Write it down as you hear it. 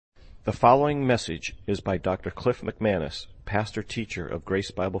The following message is by Dr. Cliff McManus, pastor-teacher of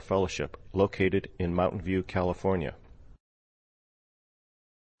Grace Bible Fellowship, located in Mountain View, California.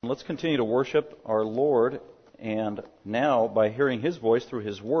 Let's continue to worship our Lord, and now by hearing His voice through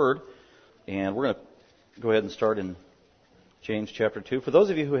His Word, and we're going to go ahead and start in James chapter 2. For those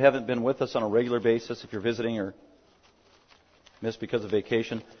of you who haven't been with us on a regular basis, if you're visiting or missed because of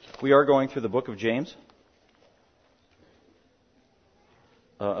vacation, we are going through the book of James,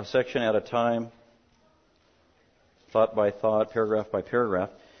 a section at a time, thought by thought, paragraph by paragraph.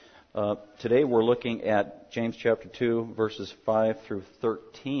 Today we're looking at James chapter 2, verses 5 through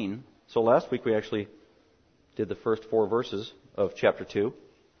 13. So last week we actually did the first 4 verses of chapter 2.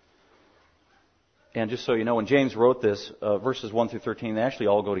 And just so you know, when James wrote this, verses 1 through 13, they actually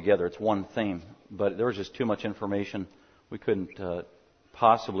all go together. It's one theme. But there was just too much information. We couldn't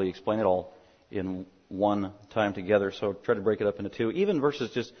possibly explain it all in one time together, so try to break it up into 2. Even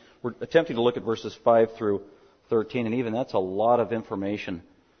verses we're attempting to look at verses 5 through 13, and even that's a lot of information.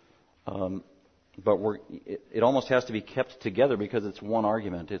 But it almost has to be kept together because it's one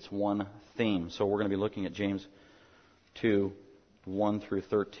argument, it's one theme. So we're going to be looking at James 2, 1 through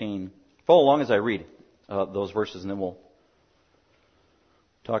 13. Follow along as I read those verses, and then we'll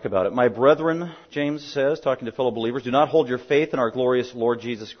talk about it. My brethren, James says, talking to fellow believers, do not hold your faith in our glorious Lord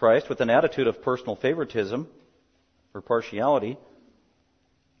Jesus Christ with an attitude of personal favoritism or partiality.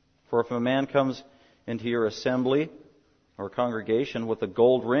 For if a man comes into your assembly or congregation with a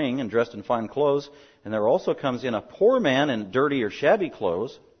gold ring and dressed in fine clothes, and there also comes in a poor man in dirty or shabby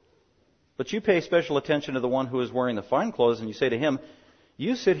clothes, but you pay special attention to the one who is wearing the fine clothes, and you say to him,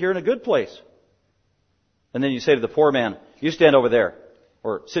 you sit here in a good place. And then you say to the poor man, you stand over there,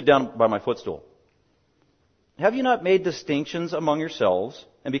 or sit down by my footstool. Have you not made distinctions among yourselves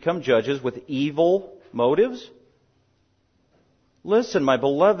and become judges with evil motives? Listen, my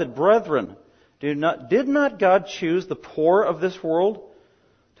beloved brethren, did not God choose the poor of this world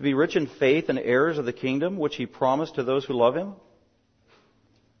to be rich in faith and heirs of the kingdom which He promised to those who love Him?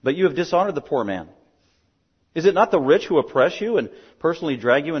 But you have dishonored the poor man. Is it not the rich who oppress you and personally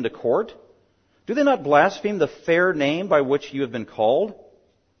drag you into court? Do they not blaspheme the fair name by which you have been called?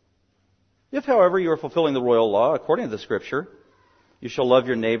 If, however, you are fulfilling the royal law according to the Scripture, you shall love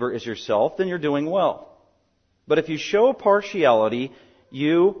your neighbor as yourself, then you're doing well. But if you show partiality,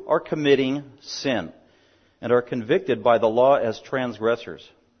 you are committing sin and are convicted by the law as transgressors.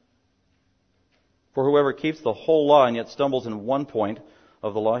 For whoever keeps the whole law and yet stumbles in one point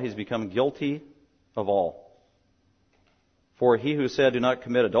of the law, he's become guilty of all. For he who said, do not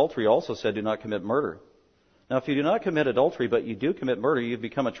commit adultery, also said, do not commit murder. Now, if you do not commit adultery, but you do commit murder, you've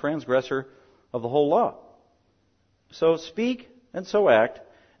become a transgressor of the whole law. So speak and so act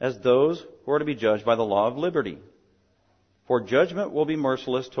as those who are to be judged by the law of liberty. For judgment will be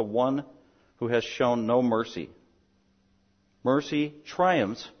merciless to one who has shown no mercy. Mercy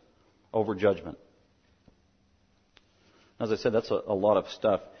triumphs over judgment. As I said, that's a lot of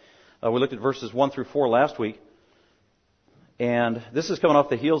stuff. We looked at verses 1 through 4 last week. And this is coming off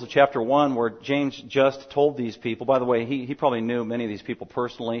the heels of chapter 1 where James just told these people. By the way, he probably knew many of these people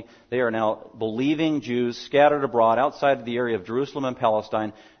personally. They are now believing Jews scattered abroad outside of the area of Jerusalem and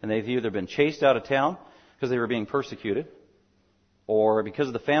Palestine. And they've either been chased out of town because they were being persecuted, or because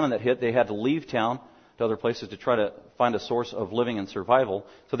of the famine that hit, they had to leave town to other places to try to find a source of living and survival.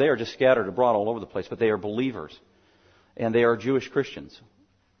 So they are just scattered abroad all over the place, but they are believers. And they are Jewish Christians.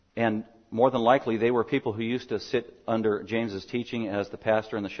 And more than likely, they were people who used to sit under James's teaching as the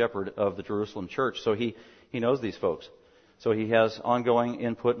pastor and the shepherd of the Jerusalem church. So he knows these folks. So he has ongoing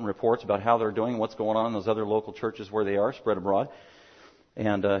input and reports about how they're doing, what's going on in those other local churches where they are spread abroad.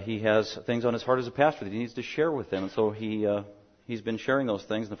 And he has things on his heart as a pastor that he needs to share with them. And so he's been sharing those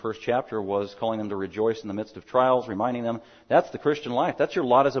things. The first chapter was calling them to rejoice in the midst of trials, reminding them that's the Christian life. That's your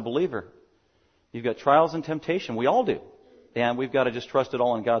lot as a believer. You've got trials and temptation. We all do. And we've got to just trust it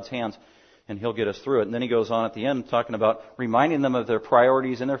all in God's hands, and He'll get us through it. And then he goes on at the end talking about reminding them of their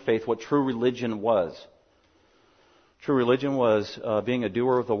priorities in their faith, what true religion was. True religion was being a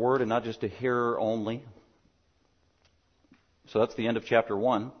doer of the Word and not just a hearer only. So that's the end of chapter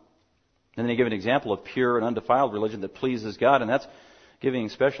 1. And then he gave an example of pure and undefiled religion that pleases God, and that's giving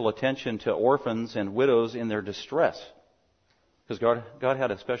special attention to orphans and widows in their distress. Because God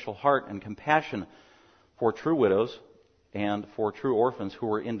had a special heart and compassion for true widows and for true orphans who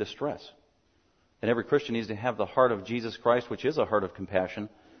were in distress. And every Christian needs to have the heart of Jesus Christ, which is a heart of compassion.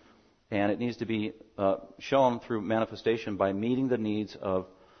 And it needs to be shown through manifestation by meeting the needs of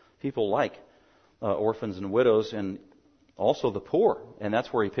people like orphans and widows and also the poor. And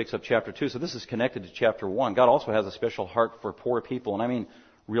that's where he picks up chapter 2. So this is connected to chapter 1. God also has a special heart for poor people. And I mean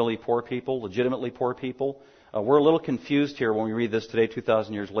really poor people, legitimately poor people. We're a little confused here when we read this today,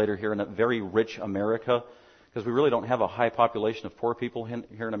 2,000 years later, here in a very rich America, because we really don't have a high population of poor people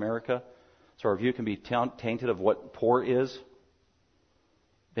here in America. So our view can be tainted of what poor is.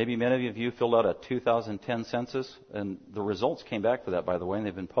 Maybe many of you filled out a 2010 census, and the results came back for that, by the way, and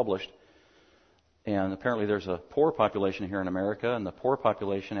they've been published. And apparently there's a poor population here in America, and the poor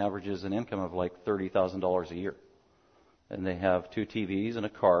population averages an income of like $30,000 a year. And they have 2 TVs and a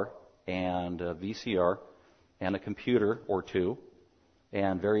car and a VCR and a computer or 2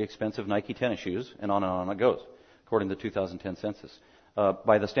 and very expensive Nike tennis shoes, and on it goes, according to the 2010 census.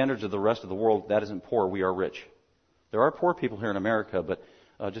 By the standards of the rest of the world, that isn't poor. We are rich. There are poor people here in America, but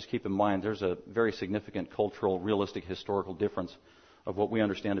just keep in mind there's a very significant cultural, realistic, historical difference of what we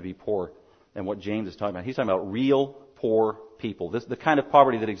understand to be poor and what James is talking about. He's talking about real poor people. The kind of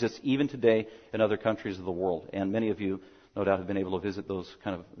poverty that exists even today in other countries of the world. And many of you, no doubt, have been able to visit those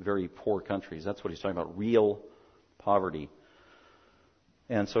kind of very poor countries. That's what he's talking about, real poverty.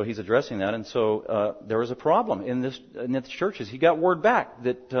 And so he's addressing that. And so there was a problem in the churches. He got word back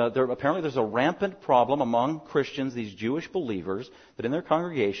that apparently there's a rampant problem among Christians, these Jewish believers, that in their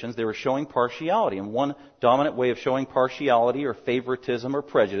congregations they were showing partiality. And one dominant way of showing partiality or favoritism or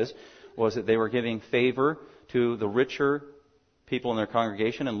prejudice was that they were giving favor to the richer people in their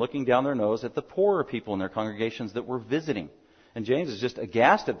congregation and looking down their nose at the poorer people in their congregations that were visiting. And James is just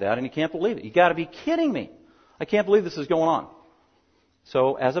aghast at that, and he can't believe it. You got to be kidding me. I can't believe this is going on.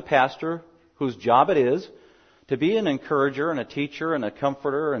 So as a pastor whose job it is to be an encourager and a teacher and a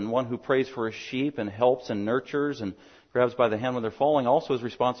comforter and one who prays for his sheep and helps and nurtures and grabs by the hand when they're falling, also his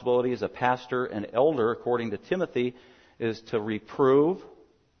responsibility as a pastor and elder, according to Timothy, is to reprove,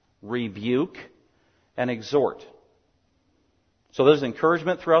 rebuke, and exhort. So there's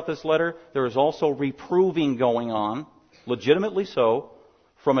encouragement throughout this letter. There is also reproving going on, legitimately so,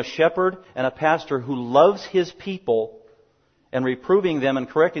 from a shepherd and a pastor who loves his people and reproving them and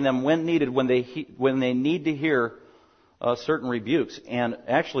correcting them when needed, when they need to hear certain rebukes. And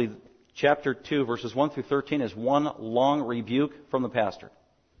actually, chapter 2, verses 1 through 13 is one long rebuke from the pastor.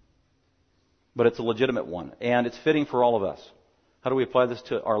 But it's a legitimate one, and it's fitting for all of us. How do we apply this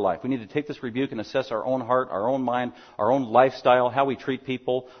to our life? We need to take this rebuke and assess our own heart, our own mind, our own lifestyle, how we treat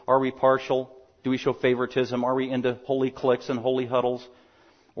people. Are we partial? Do we show favoritism? Are we into holy cliques and holy huddles?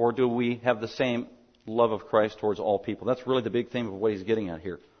 Or do we have the same love of Christ towards all people? That's really the big theme of what he's getting at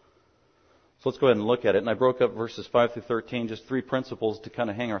here. So let's go ahead and look at it. And I broke up verses 5 through 13, just 3 principles to kind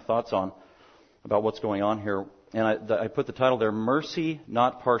of hang our thoughts on about what's going on here. And I put the title there, Mercy,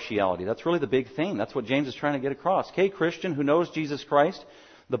 Not Partiality. That's really the big thing. That's what James is trying to get across. Okay, Christian who knows Jesus Christ,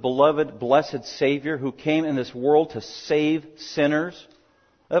 the beloved, blessed Savior who came in this world to save sinners.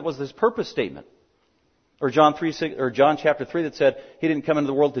 That was his purpose statement. Or John chapter 3 that said he didn't come into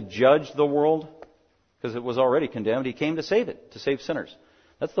the world to judge the world because it was already condemned. He came to save it, to save sinners.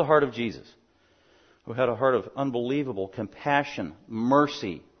 That's the heart of Jesus, who had a heart of unbelievable compassion,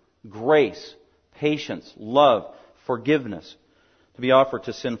 mercy, grace, patience, love, forgiveness to be offered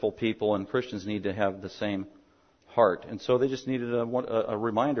to sinful people, and Christians need to have the same heart. And so they just needed a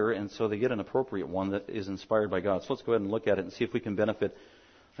reminder, and so they get an appropriate one that is inspired by God. So let's go ahead and look at it and see if we can benefit.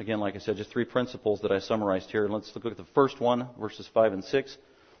 Again, like I said, just 3 principles that I summarized here. And let's look at the first one, verses 5 and 6.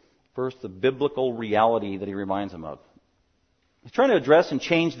 First, the biblical reality that he reminds them of. He's trying to address and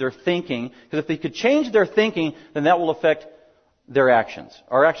change their thinking, because if they could change their thinking, then that will affect their actions.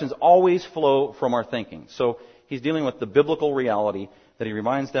 Our actions always flow from our thinking. So he's dealing with the biblical reality that he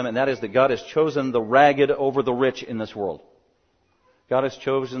reminds them, and that is that God has chosen the ragged over the rich in this world. God has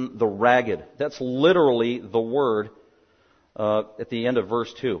chosen the ragged. That's literally the word at the end of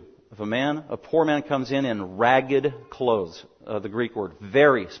verse 2. If a poor man comes in ragged clothes, the Greek word,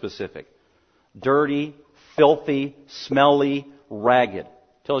 very specific. Dirty, filthy, smelly, ragged.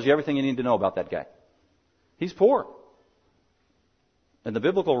 Tells you everything you need to know about that guy. He's poor. And the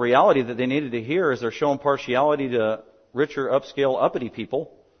biblical reality that they needed to hear is they're showing partiality to richer, upscale, uppity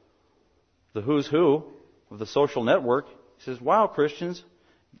people. The who's who of the social network. He says, wow, Christians,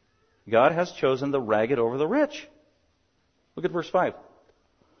 God has chosen the ragged over the rich. Look at verse 5.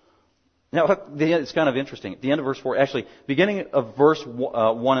 Now, it's kind of interesting. At the end of verse 4, actually, beginning of verse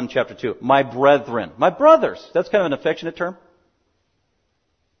 1 in chapter 2, my brethren, my brothers. That's kind of an affectionate term.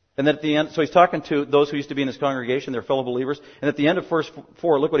 And then at the end, so he's talking to those who used to be in his congregation, their fellow believers. And at the end of verse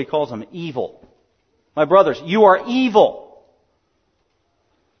 4, look what he calls them, evil. My brothers, you are evil.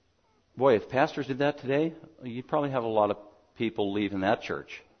 Boy, if pastors did that today, you'd probably have a lot of people leaving that church.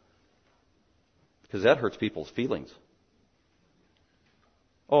 Because that hurts people's feelings.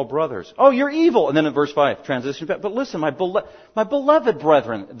 Oh, brothers. Oh, you're evil. And then in verse 5, transition back. But listen, my beloved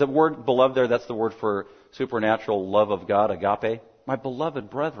brethren. The word beloved there, that's the word for supernatural love of God, agape. My beloved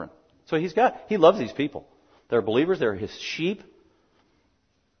brethren. So he loves these people. They're believers. They're his sheep.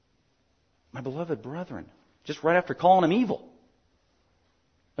 My beloved brethren. Just right after calling them evil.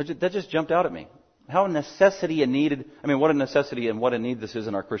 That just jumped out at me. How what a necessity and what a need this is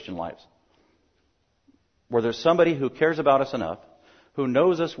in our Christian lives. Where there's somebody who cares about us enough, who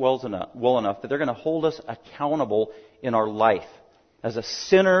knows us well enough that they're going to hold us accountable in our life as a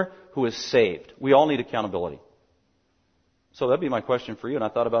sinner who is saved. We all need accountability. So that'd be my question for you, and I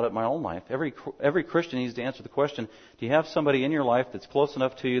thought about it in my own life. Every Christian needs to answer the question, do you have somebody in your life that's close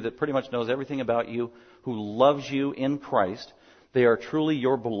enough to you that pretty much knows everything about you, who loves you in Christ? They are truly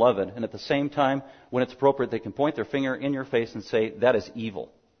your beloved, and at the same time, when it's appropriate, they can point their finger in your face and say, that is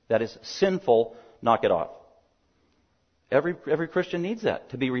evil. That is sinful. Knock it off. Every Christian needs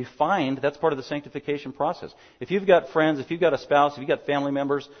that. To be refined, that's part of the sanctification process. If you've got friends, if you've got a spouse, if you've got family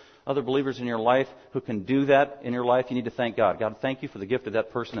members, other believers in your life who can do that in your life, you need to thank God. God, thank you for the gift of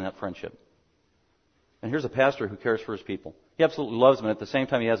that person and that friendship. And here's a pastor who cares for his people. He absolutely loves them, and at the same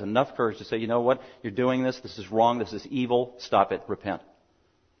time he has enough courage to say, you know what, you're doing this is wrong, this is evil, stop it, repent.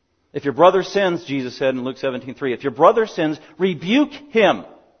 If your brother sins, Jesus said in Luke 17:3, if your brother sins, rebuke him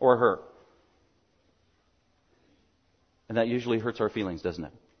or her. And that usually hurts our feelings, doesn't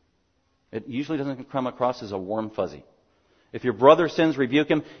it? It usually doesn't come across as a warm fuzzy. If your brother sins, rebuke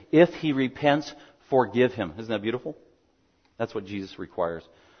him. If he repents, forgive him. Isn't that beautiful? That's what Jesus requires.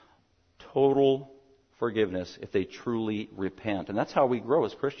 Total forgiveness if they truly repent. And that's how we grow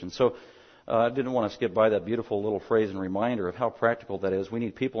as Christians. So I didn't want to skip by that beautiful little phrase and reminder of how practical that is. We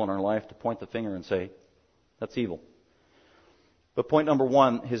need people in our life to point the finger and say, that's evil. But point number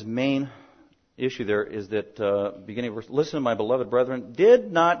one, his main issue there is that, beginning of verse, listen to my beloved brethren,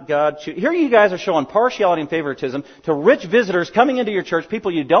 did not God choose? Here you guys are showing partiality and favoritism to rich visitors coming into your church,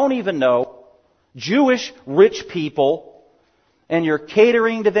 people you don't even know, Jewish rich people, and you're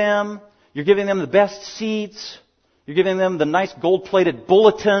catering to them, you're giving them the best seats, you're giving them the nice gold-plated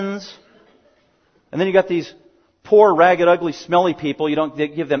bulletins, and then you got these poor, ragged, ugly, smelly people, you don't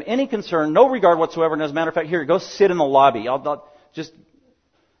give them any concern, no regard whatsoever, and as a matter of fact, here, go sit in the lobby,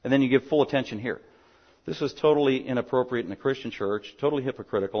 and then you give full attention here. This was totally inappropriate in a Christian church, totally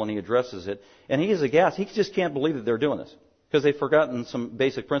hypocritical, and he addresses it. And he is aghast. He just can't believe that they're doing this because they've forgotten some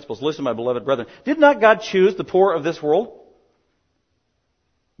basic principles. Listen, my beloved brethren, did not God choose the poor of this world?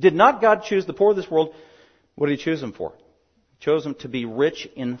 Did not God choose the poor of this world? What did he choose them for? He chose them to be rich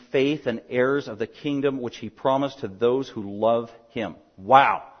in faith and heirs of the kingdom which he promised to those who love him.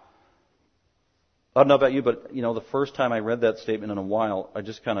 Wow. I don't know about you, but the first time I read that statement in a while, I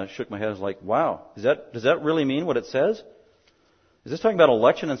just kind of shook my head. I was like, wow, does that really mean what it says? Is this talking about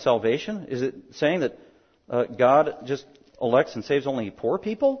election and salvation? Is it saying that God just elects and saves only poor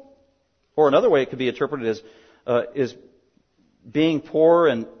people? Or another way it could be interpreted as, is being poor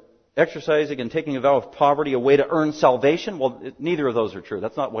and exercising and taking a vow of poverty a way to earn salvation? Well, neither of those are true.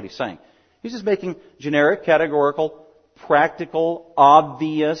 That's not what he's saying. He's just making generic, categorical, practical,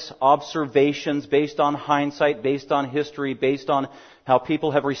 obvious observations based on hindsight, based on history, based on how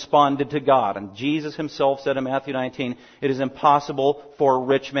people have responded to God. And Jesus himself said in Matthew 19, it is impossible for a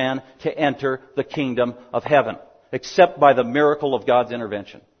rich man to enter the kingdom of heaven, except by the miracle of God's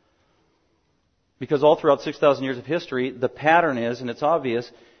intervention. Because all throughout 6,000 years of history, the pattern is, and it's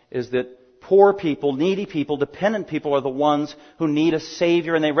obvious, is that poor people, needy people, dependent people are the ones who need a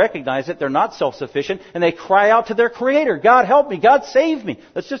Savior, and they recognize it. They're not self-sufficient, and they cry out to their Creator, God help me, God save me.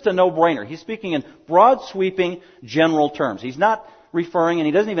 That's just a no-brainer. He's speaking in broad, sweeping, general terms. He's not referring, and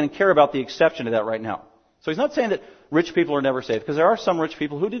he doesn't even care about the exception to that right now. So he's not saying that rich people are never saved, because there are some rich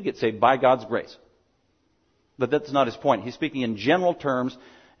people who did get saved by God's grace. But that's not his point. He's speaking in general terms.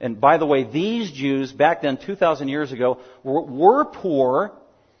 And by the way, these Jews, back then, 2,000 years ago, were poor.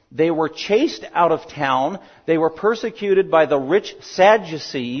 They were chased out of town. They were persecuted by the rich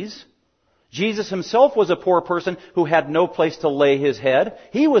Sadducees. Jesus himself was a poor person who had no place to lay his head.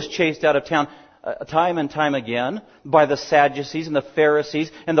 He was chased out of town time and time again by the Sadducees and the Pharisees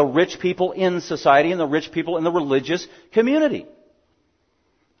and the rich people in society and the rich people in the religious community.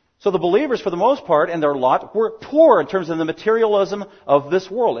 So the believers, for the most part, and their lot, were poor in terms of the materialism of this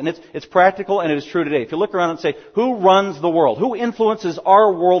world. And it's practical and it is true today. If you look around and say, who runs the world? Who influences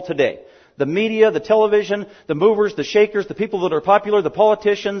our world today? The media, the television, the movers, the shakers, the people that are popular, the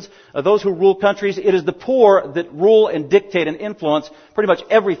politicians, those who rule countries. It is the poor that rule and dictate and influence pretty much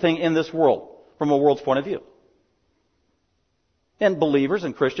everything in this world from a world's point of view. And believers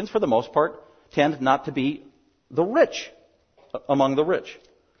and Christians, for the most part, tend not to be the rich among the rich.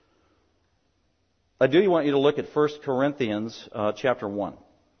 I do want you to look at 1 Corinthians chapter 1,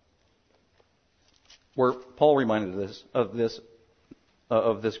 where Paul reminded us of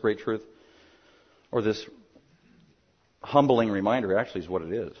this great truth, or this humbling reminder, actually, is what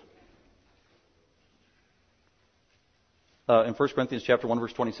it is. In 1 Corinthians chapter 1,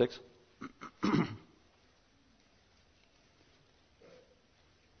 verse 26.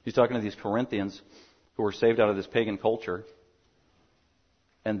 He's talking to these Corinthians who were saved out of this pagan culture.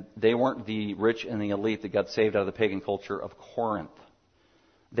 And they weren't the rich and the elite that got saved out of the pagan culture of Corinth.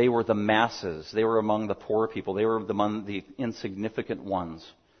 They were the masses. They were among the poor people. They were among the insignificant ones.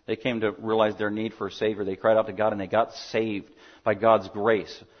 They came to realize their need for a Savior. They cried out to God and they got saved by God's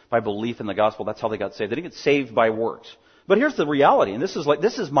grace, by belief in the gospel. That's how they got saved. They didn't get saved by works. But here's the reality, and this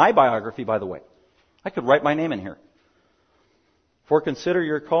is my biography, by the way. I could write my name in here. For consider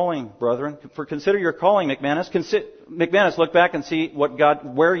your calling, brethren. For consider your calling, McManus. McManus, look back and see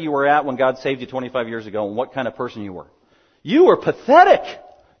where you were at when God saved you 25 years ago and what kind of person you were. You were pathetic.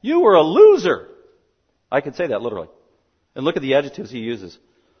 You were a loser. I could say that literally. And look at the adjectives he uses.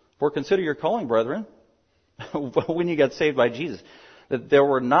 For consider your calling, brethren, when you got saved by Jesus. That there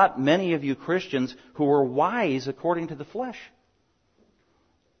were not many of you Christians who were wise according to the flesh.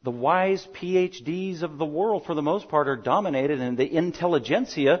 The wise PhDs of the world, for the most part, are dominated, and the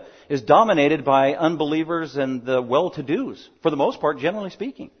intelligentsia is dominated by unbelievers and the well-to-dos, for the most part, generally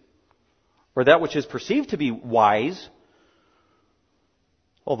speaking. Or that which is perceived to be wise,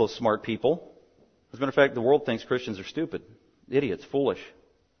 all those smart people. As a matter of fact, the world thinks Christians are stupid, idiots, foolish.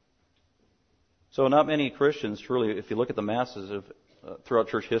 So not many Christians, truly, if you look at the masses of throughout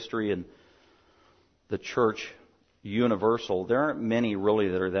church history and the church universal, there aren't many really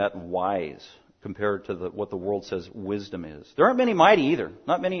that are that wise compared to what the world says wisdom is. There aren't many mighty either.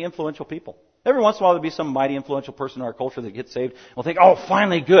 Not many influential people. Every once in a while there'll be some mighty influential person in our culture that gets saved. We'll think, oh,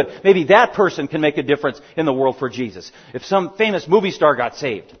 finally good. Maybe that person can make a difference in the world for Jesus. If some famous movie star got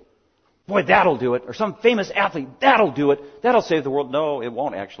saved, boy, that'll do it. Or some famous athlete, that'll do it. That'll save the world. No, it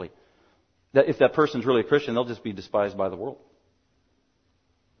won't actually. If that person's really a Christian, they'll just be despised by the world.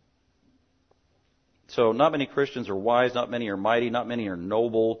 So not many Christians are wise, not many are mighty, not many are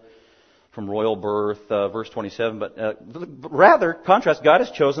noble from royal birth, verse 27. But rather, contrast, God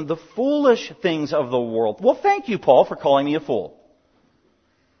has chosen the foolish things of the world. Well, thank you, Paul, for calling me a fool.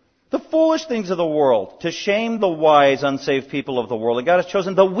 The foolish things of the world, to shame the wise, unsaved people of the world. And God has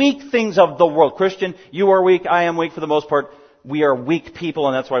chosen the weak things of the world. Christian, you are weak, I am weak for the most part. We are weak people,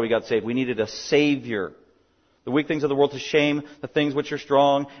 and that's why we got saved. We needed a Savior. The weak things of the world to shame the things which are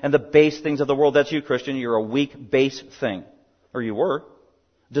strong, and the base things of the world. That's you, Christian. You're a weak, base thing. Or you were.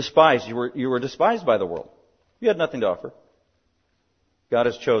 Despised. You were despised by the world. You had nothing to offer. God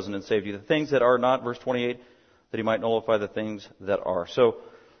has chosen and saved you. The things that are not, verse 28, that He might nullify the things that are. So,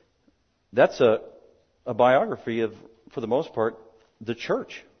 that's a biography of, for the most part, the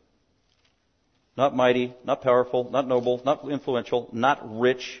church. Not mighty, not powerful, not noble, not influential, not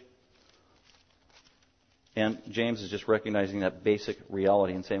rich. And James is just recognizing that basic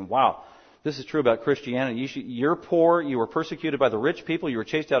reality and saying, wow, this is true about Christianity. You're poor. You were persecuted by the rich people. You were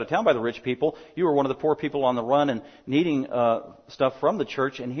chased out of town by the rich people. You were one of the poor people on the run and needing stuff from the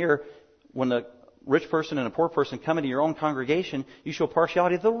church. And here, when a rich person and a poor person come into your own congregation, you show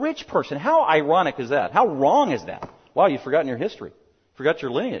partiality to the rich person. How ironic is that? How wrong is that? Wow, you've forgotten your history. Forgot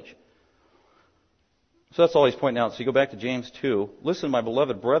your lineage. So that's all he's pointing out. So you go back to James 2. Listen, my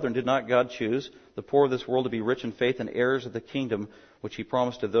beloved brethren, did not God choose the poor of this world to be rich in faith and heirs of the kingdom which He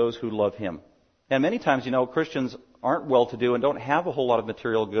promised to those who love Him? And many times, Christians aren't well-to-do and don't have a whole lot of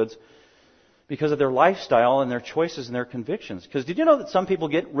material goods because of their lifestyle and their choices and their convictions. Because did you know that some people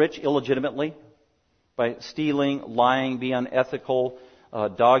get rich illegitimately? By stealing, lying, being unethical,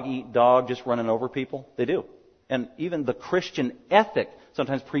 dog eat dog, just running over people? They do. And even the Christian ethic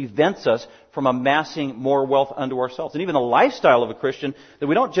sometimes prevents us from amassing more wealth unto ourselves. And even the lifestyle of a Christian, that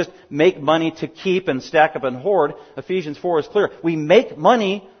we don't just make money to keep and stack up and hoard. Ephesians 4 is clear. We make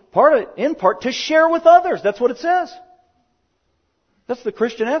money in part to share with others. That's what it says. That's the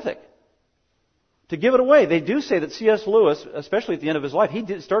Christian ethic. To give it away. They do say that C.S. Lewis, especially at the end of his life,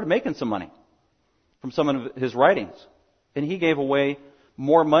 he started making some money from some of his writings. And he gave away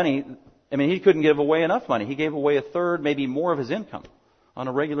more money. I mean, he couldn't give away enough money. He gave away a third, maybe more of his income on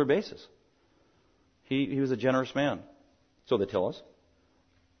a regular basis. He was a generous man. So they tell us.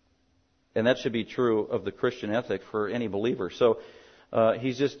 And that should be true of the Christian ethic for any believer. So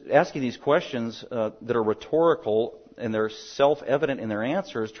he's just asking these questions that are rhetorical and they're self-evident in their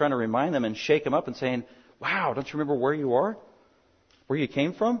answers, trying to remind them and shake them up and saying, wow, don't you remember where you are? Where you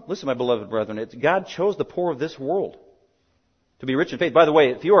came from? Listen, my beloved brethren, God chose the poor of this world to be rich in faith. By the way,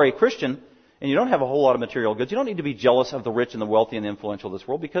 if you are a Christian and you don't have a whole lot of material goods, you don't need to be jealous of the rich and the wealthy and the influential of this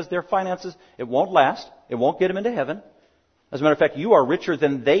world, because their finances, it won't last. It won't get them into heaven. As a matter of fact, you are richer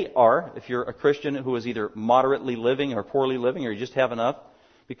than they are if you're a Christian who is either moderately living or poorly living, or you just have enough,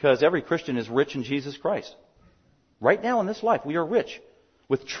 because every Christian is rich in Jesus Christ. Right now in this life, we are rich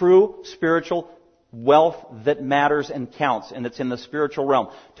with true spiritual wealth that matters and counts, and it's in the spiritual realm.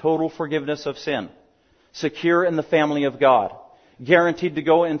 Total forgiveness of sin. Secure in the family of God. Guaranteed to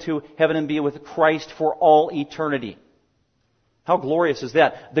go into heaven and be with Christ for all eternity. How glorious is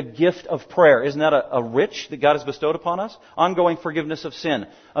that? The gift of prayer. Isn't that a rich that God has bestowed upon us? Ongoing forgiveness of sin.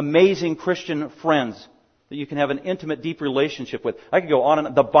 Amazing Christian friends that you can have an intimate, deep relationship with. I could go on and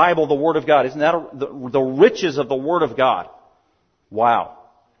on. The Bible, the Word of God. Isn't that the riches of the Word of God? Wow.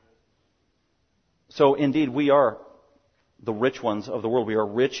 So indeed, we are the rich ones of the world. We are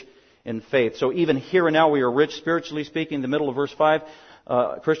rich in faith. So even here and now we are rich, spiritually speaking. In the middle of verse 5,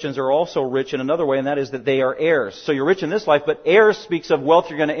 Christians are also rich in another way, and that is that they are heirs. So you're rich in this life, but heirs speaks of wealth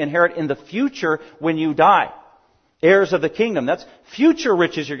you're going to inherit in the future when you die. Heirs of the kingdom. That's future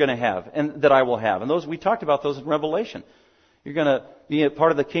riches you're going to have, and that I will have. And those, we talked about those in Revelation. You're going to be a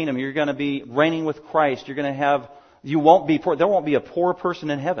part of the kingdom. You're going to be reigning with Christ. You're going to have, you won't be poor. There won't be a poor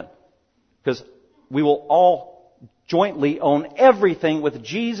person in heaven. Because we will all jointly own everything with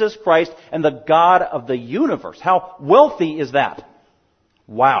Jesus Christ and the God of the universe. How wealthy is that?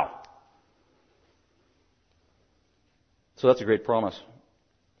 Wow. So that's a great promise.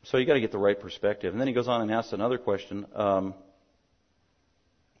 So you got to get the right perspective. And then he goes on and asks another question.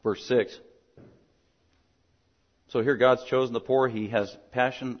 Verse 6. So here God's chosen the poor. He has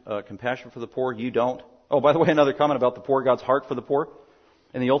compassion for the poor. You don't. Oh, by the way, another comment about the poor, God's heart for the poor.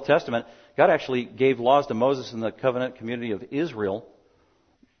 In the Old Testament, God actually gave laws to Moses and the covenant community of Israel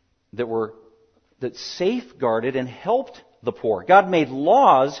that safeguarded and helped the poor. God made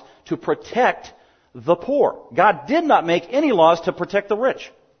laws to protect the poor. God did not make any laws to protect the rich.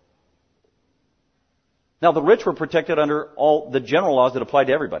 Now, the rich were protected under all the general laws that applied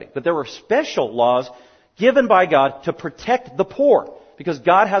to everybody. But there were special laws given by God to protect the poor, because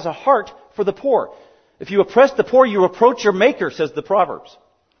God has a heart for the poor. If you oppress the poor, you approach your Maker, says the Proverbs.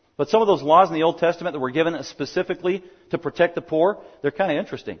 But some of those laws in the Old Testament that were given specifically to protect the poor, they're kind of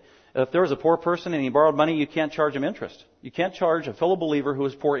interesting. If there was a poor person and he borrowed money, you can't charge him interest. You can't charge a fellow believer who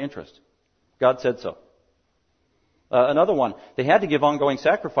is poor interest. God said so. Another one, they had to give ongoing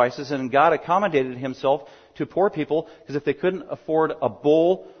sacrifices, and God accommodated Himself to poor people, because if they couldn't afford a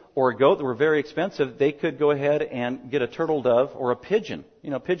bull or a goat that were very expensive, they could go ahead and get a turtle dove or a pigeon.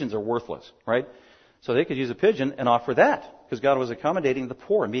 You know, pigeons are worthless, right? So they could use a pigeon and offer that, because God was accommodating the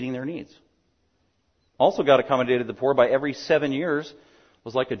poor and meeting their needs. Also, God accommodated the poor by every 7 years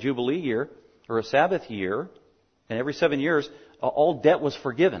was like a Jubilee year or a Sabbath year. And every 7 years, all debt was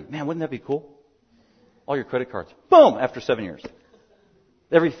forgiven. Man, wouldn't that be cool? All your credit cards. Boom! After 7 years.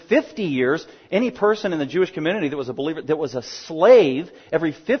 Every 50 years, any person in the Jewish community that was a believer, that was a slave,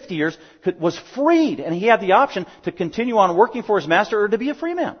 every 50 years was freed. And he had the option to continue on working for his master or to be a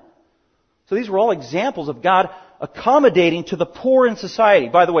free man. So these were all examples of God accommodating to the poor in society.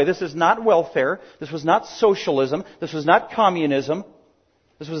 By the way, this is not welfare. This was not socialism. This was not communism.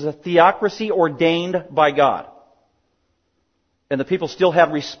 This was a theocracy ordained by God. And the people still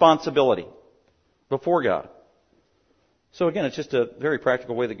had responsibility before God. So again, it's just a very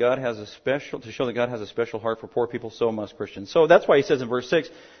practical way that God has to show that God has a special heart for poor people, so must Christians. So that's why he says in verse 6,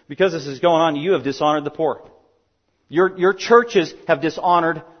 because this is going on, you have dishonored the poor. Your churches have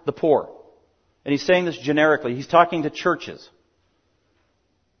dishonored the poor. And he's saying this generically. He's talking to churches.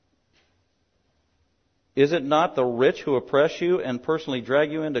 Is it not the rich who oppress you and personally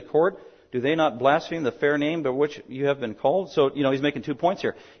drag you into court? Do they not blaspheme the fair name by which you have been called? So, he's making 2 points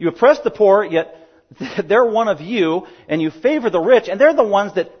here. You oppress the poor, yet they're one of you, and you favor the rich, and they're the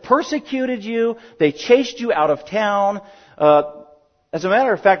ones that persecuted you. They chased you out of town. As a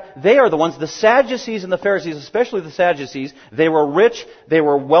matter of fact, they are the ones, the Sadducees and the Pharisees, especially the Sadducees, they were rich, they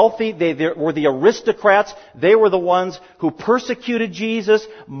were wealthy, they were the aristocrats, they were the ones who persecuted Jesus,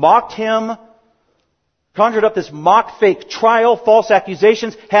 mocked Him, conjured up this mock fake trial, false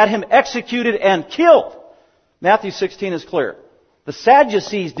accusations, had Him executed and killed. Matthew 16 is clear. The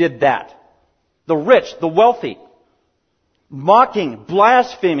Sadducees did that. The rich, the wealthy. Mocking,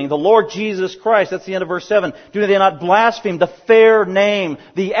 blaspheming the Lord Jesus Christ. That's the end of verse 7. Do they not blaspheme the fair name,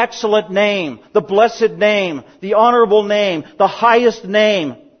 the excellent name, the blessed name, the honorable name, the highest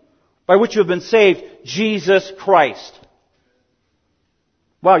name by which you have been saved, Jesus Christ?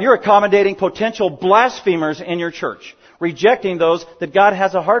 Wow, you're accommodating potential blasphemers in your church, rejecting those that God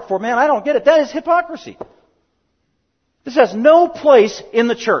has a heart for. Man, I don't get it. That is hypocrisy. This has no place in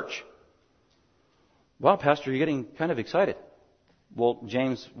the church. Wow, Pastor, you're getting kind of excited. Well,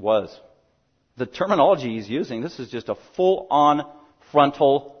 James was. The terminology he's using, this is just a full-on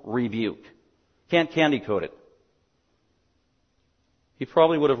frontal rebuke. Can't candy coat it. He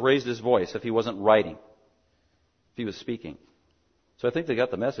probably would have raised his voice if he wasn't writing, if he was speaking. So I think they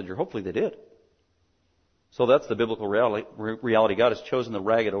got the message, or hopefully they did. So that's the biblical reality. God has chosen the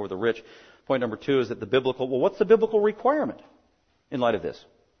ragged over the rich. Point number 2 is that what's the biblical requirement in light of this?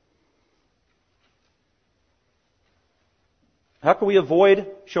 How can we avoid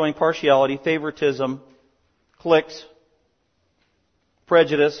showing partiality, favoritism, cliques,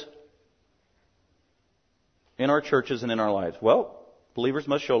 prejudice in our churches and in our lives? Well, believers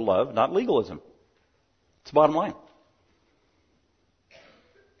must show love, not legalism. It's the bottom line.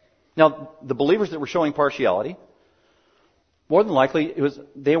 Now, the believers that were showing partiality, more than likely,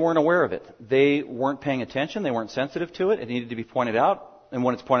 they weren't aware of it. They weren't paying attention. They weren't sensitive to it. It needed to be pointed out. And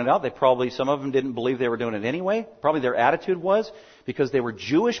when it's pointed out, some of them didn't believe they were doing it anyway. Probably their attitude was, because they were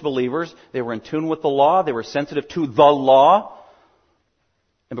Jewish believers, they were in tune with the law, they were sensitive to the law.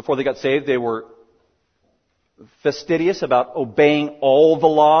 And before they got saved, they were fastidious about obeying all the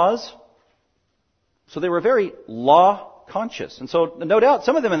laws. So they were very law conscious. And so, no doubt,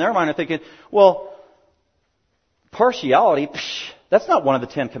 some of them in their mind are thinking, well, partiality, that's not one of the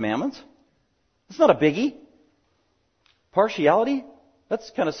 10 Commandments. It's not a biggie. Partiality, that's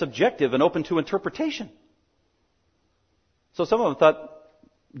kind of subjective and open to interpretation. So some of them thought,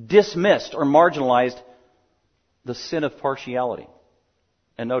 dismissed or marginalized the sin of partiality.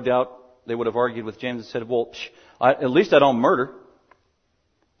 And no doubt they would have argued with James and said, well, at least I don't murder.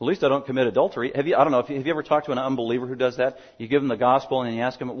 At least I don't commit adultery. I don't know, have you ever talked to an unbeliever who does that? You give them the gospel and you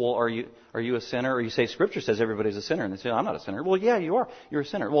ask them, well, are you a sinner? Or you say, Scripture says everybody's a sinner. And they say, I'm not a sinner. Well, yeah, you are. You're a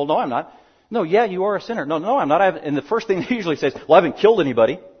sinner. Well, no, I'm not. No, yeah, you are a sinner. No, I'm not. And the first thing they usually say is, well, I haven't killed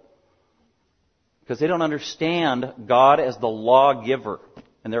anybody. Because they don't understand God as the lawgiver.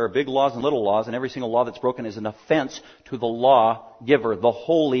 And there are big laws and little laws, and every single law that's broken is an offense to the lawgiver, the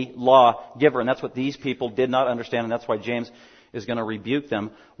holy lawgiver. And that's what these people did not understand, and that's why James is going to rebuke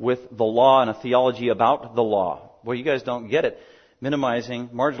them with the law and a theology about the law. Well, you guys don't get it.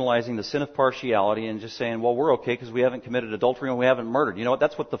 Marginalizing the sin of partiality and just saying, well, we're okay because we haven't committed adultery and we haven't murdered. You know what?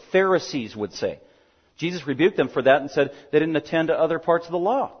 That's what the Pharisees would say. Jesus rebuked them for that and said they didn't attend to other parts of the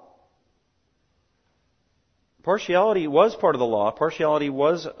law. Partiality was part of the law. Partiality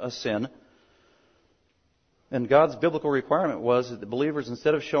was a sin. And God's biblical requirement was that the believers,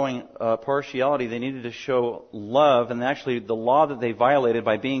 instead of showing partiality, they needed to show love. And actually, the law that they violated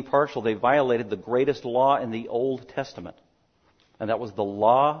by being partial, they violated the greatest law in the Old Testament. And that was the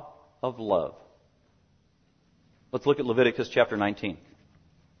law of love. Let's look at Leviticus chapter 19.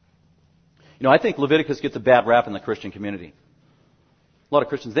 You know, I think Leviticus gets a bad rap in the Christian community. A lot of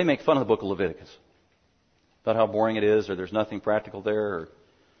Christians, they make fun of the book of Leviticus. About how boring it is, or there's nothing practical there.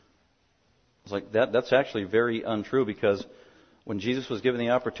 It's like that's actually very untrue, because when Jesus was given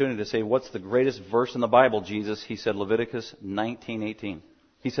the opportunity to say, what's the greatest verse in the Bible, Jesus, he said Leviticus 19:18.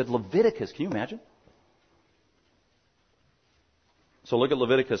 He said Leviticus, can you imagine? So look at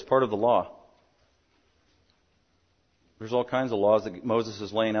Leviticus, part of the law. There's all kinds of laws that Moses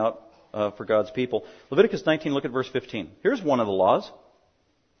is laying out for God's people. Leviticus 19, look at verse 15. Here's one of the laws.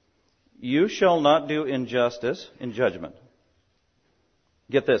 You shall not do injustice in judgment.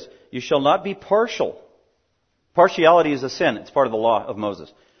 Get this. You shall not be partial. Partiality is a sin. It's part of the law of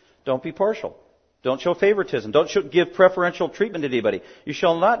Moses. Don't be partial. Don't show favoritism. Don't give preferential treatment to anybody. You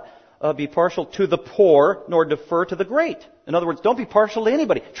shall not be partial to the poor, nor defer to the great. In other words, don't be partial to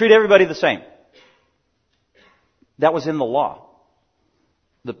anybody. Treat everybody the same. That was in the law.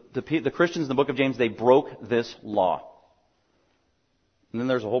 The Christians in the book of James, they broke this law. And then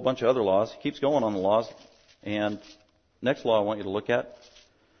there's a whole bunch of other laws. He keeps going on the laws. And next law I want you to look at.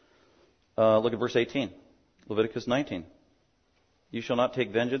 Look at verse 18. Leviticus 19. You shall not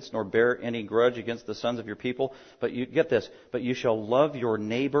take vengeance nor bear any grudge against the sons of your people. But you get this. But you shall love your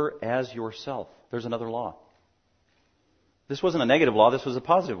neighbor as yourself. There's another law. This wasn't a negative law. This was a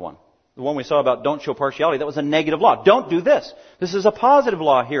positive one. The one we saw about don't show partiality, that was a negative law. Don't do this. This is a positive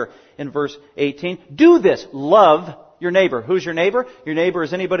law here in verse 18. Do this. Love your neighbor. Who's your neighbor? Your neighbor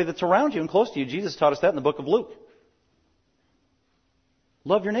is anybody that's around you and close to you. Jesus taught us that in the book of Luke.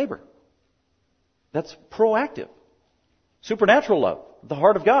 Love your neighbor. That's proactive. Supernatural love. The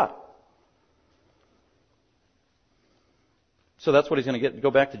heart of God. So that's what he's going to get.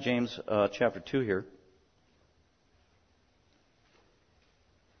 Go back to James chapter 2 here.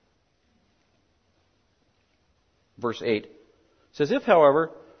 Verse 8. It says, if,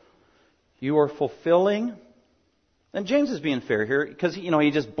 however, you are fulfilling And James is being fair here because,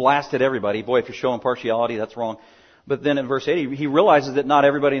 he just blasted everybody. Boy, if you're showing partiality, that's wrong. But then in verse 8, he realizes that not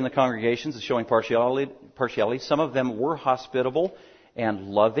everybody in the congregations is showing partiality. Some of them were hospitable and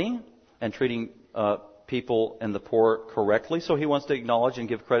loving and treating people and the poor correctly. So he wants to acknowledge and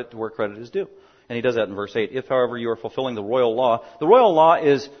give credit to where credit is due. And he does that in verse 8. If, however, you are fulfilling the royal law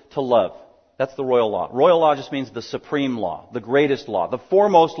is to love. That's the royal law. Royal law just means the supreme law, the greatest law, the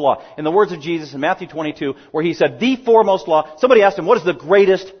foremost law. In the words of Jesus in Matthew 22, where he said, the foremost law, somebody asked him, what is the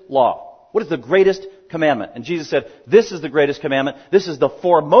greatest law? What is the greatest commandment? And Jesus said, this is the greatest commandment. This is the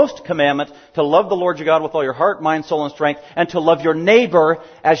foremost commandment, to love the Lord your God with all your heart, mind, soul, and strength, and to love your neighbor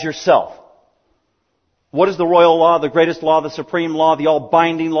as yourself. What is the royal law, the greatest law, the supreme law, the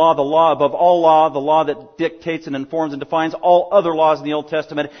all-binding law, the law above all law, the law that dictates and informs and defines all other laws in the Old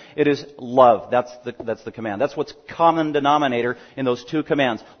Testament? It is love. That's the command. That's what's common denominator in those two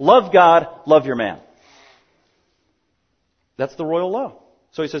commands. Love God, love your man. That's the royal law.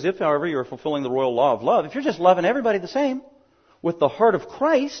 So he says, if, however, you're fulfilling the royal law of love, if you're just loving everybody the same, with the heart of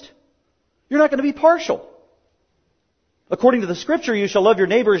Christ, you're not going to be partial. According to the Scripture, you shall love your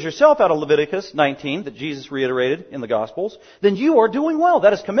neighbor as yourself, out of Leviticus 19, that Jesus reiterated in the Gospels. Then you are doing well.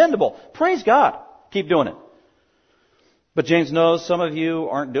 That is commendable. Praise God. Keep doing it. But James knows some of you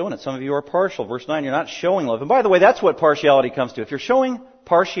aren't doing it. Some of you are partial. Verse 9, you're not showing love. And by the way, that's what partiality comes to. If you're showing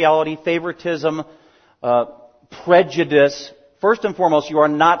partiality, favoritism, prejudice, first and foremost, you are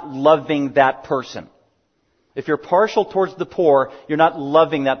not loving that person. If you're partial towards the poor, you're not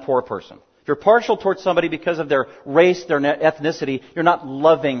loving that poor person. If you're partial towards somebody because of their race, their ethnicity, you're not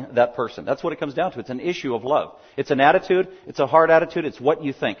loving that person. That's what it comes down to. It's an issue of love. It's an attitude. It's a hard attitude. It's what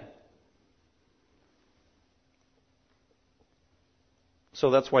you think.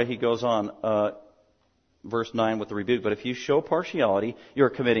 So that's why he goes on, verse 9 with the rebuke. But if you show partiality, you're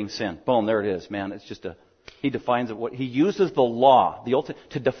committing sin. Boom, there it is, man. It's just he defines it. He uses the law,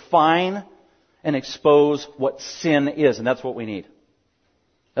 to define and expose what sin is. And that's what we need.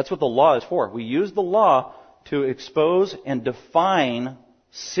 That's what the law is for. We use the law to expose and define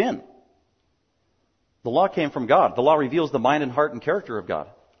sin. The law came from God. The law reveals the mind and heart and character of God.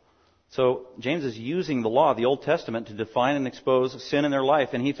 So James is using the law, the Old Testament, to define and expose sin in their life.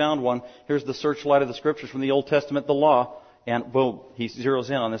 And he found one. Here's the searchlight of the Scriptures from the Old Testament, the law. And boom, he zeroes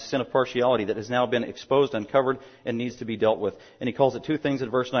in on this sin of partiality that has now been exposed, uncovered, and needs to be dealt with. And he calls it two things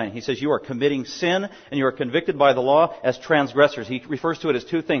in verse 9. He says, you are committing sin and you are convicted by the law as transgressors. He refers to it as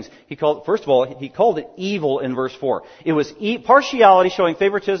two things. First of all, he called it evil in verse 4. It was partiality, showing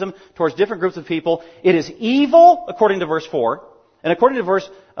favoritism towards different groups of people. It is evil, according to verse 4. And according to verse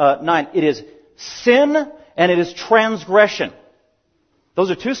 9, it is sin and it is transgression.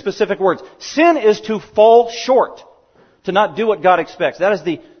 Those are two specific words. Sin is to fall short. To not do what God expects. That is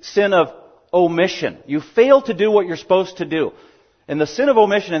the sin of omission. You fail to do what you're supposed to do. And the sin of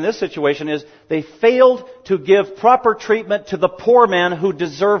omission in this situation is they failed to give proper treatment to the poor man who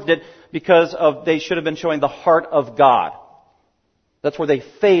deserved it because they should have been showing the heart of God. That's where they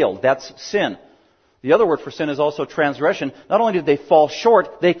failed. That's sin. The other word for sin is also transgression. Not only did they fall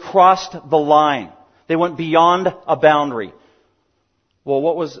short, they crossed the line. They went beyond a boundary. Well,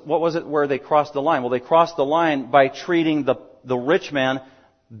 what was it where they crossed the line? Well, they crossed the line by treating the rich man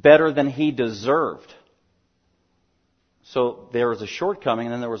better than he deserved. So there was a shortcoming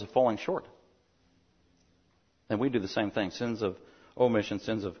and then there was a falling short. And we do the same thing. Sins of omission,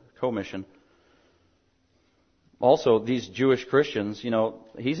 sins of commission. Also, these Jewish Christians,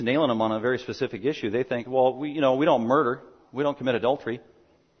 he's nailing them on a very specific issue. They think, well, we don't murder. We don't commit adultery.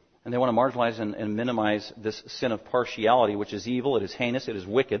 And they want to marginalize and minimize this sin of partiality, which is evil, it is heinous, it is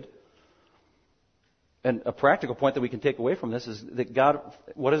wicked. And a practical point that we can take away from this is that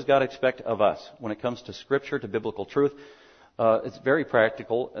what does God expect of us when it comes to Scripture, to biblical truth? It's very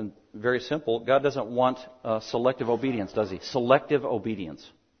practical and very simple. God doesn't want selective obedience, does He? Selective obedience.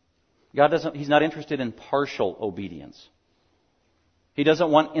 He's not interested in partial obedience. He doesn't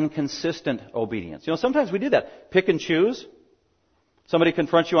want inconsistent obedience. Sometimes we do that. Pick and choose. Somebody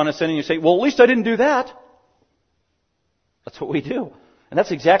confronts you on a sin and you say, well, at least I didn't do that. That's what we do. And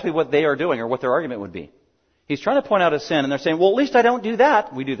that's exactly what they are doing, or what their argument would be. He's trying to point out a sin and they're saying, well, at least I don't do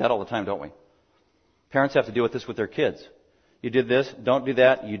that. We do that all the time, don't we? Parents have to deal with this with their kids. You did this, don't do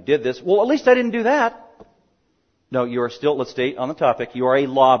that, you did this. Well, at least I didn't do that. No, you are still, let's stay on the topic, you are a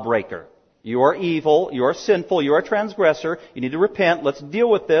lawbreaker. You are evil, you are sinful, you are a transgressor. You need to repent. Let's deal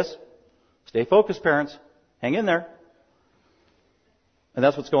with this. Stay focused, parents. Hang in there. And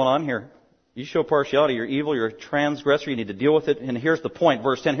that's what's going on here. You show partiality, you're evil, you're a transgressor, you need to deal with it. And here's the point,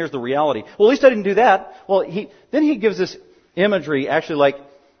 verse 10, here's the reality. Well, at least I didn't do that. Well, then he gives this imagery, actually like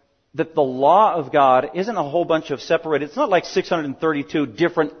that the law of God isn't a whole bunch of separated, it's not like 632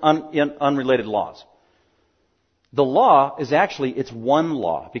 different unrelated laws. The law is actually, it's one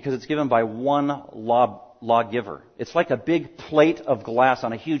law because it's given by one lawgiver. It's like a big plate of glass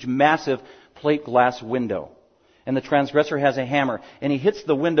on a huge, massive plate glass window. And the transgressor has a hammer, and he hits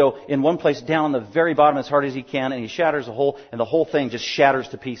the window in one place down on the very bottom as hard as he can, and he shatters the hole, and the whole thing just shatters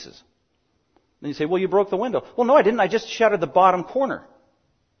to pieces. And you say, well, you broke the window. Well, no, I didn't. I just shattered the bottom corner.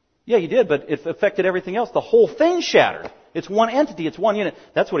 Yeah, you did, but it affected everything else. The whole thing shattered. It's one entity. It's one unit.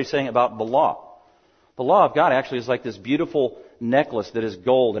 That's what he's saying about the law. The law of God actually is like this beautiful necklace that is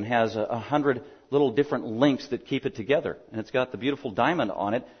gold and has 100 little different links that keep it together. And it's got the beautiful diamond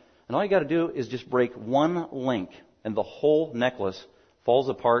on it. And all you got to do is just break one link, and the whole necklace falls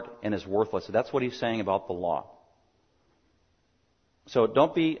apart and is worthless. So that's what he's saying about the law. So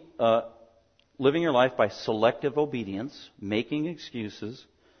don't be living your life by selective obedience, making excuses.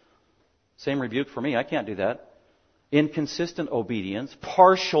 Same rebuke for me. I can't do that. Inconsistent obedience,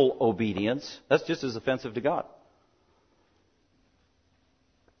 partial obedience. That's just as offensive to God.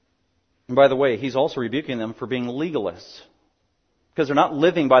 And by the way, he's also rebuking them for being legalists. Because they're not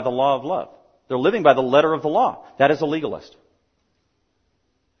living by the law of love. They're living by the letter of the law. That is a legalist.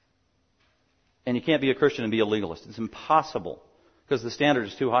 And you can't be a Christian and be a legalist. It's impossible. Because the standard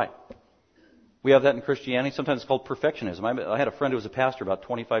is too high. We have that in Christianity. Sometimes it's called perfectionism. I had a friend who was a pastor about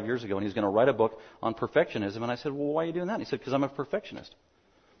 25 years ago, and he was going to write a book on perfectionism. And I said, well, why are you doing that? And he said, because I'm a perfectionist.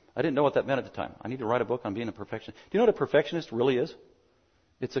 I didn't know what that meant at the time. I need to write a book on being a perfectionist. Do you know what a perfectionist really is?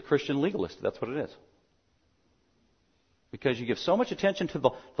 It's a Christian legalist. That's what it is. Because you give so much attention to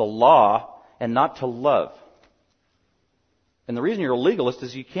the law and not to love. And the reason you're a legalist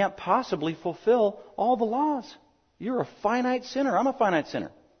is you can't possibly fulfill all the laws. You're a finite sinner. I'm a finite sinner.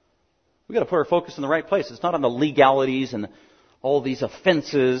 We've got to put our focus in the right place. It's not on the legalities and all these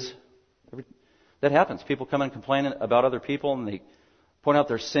offenses. That happens. People come and complain about other people and they point out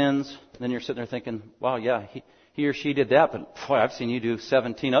their sins. And then you're sitting there thinking, wow, yeah, he or she did that, but boy, I've seen you do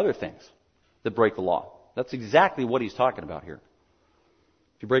 17 other things that break the law. That's exactly what he's talking about here.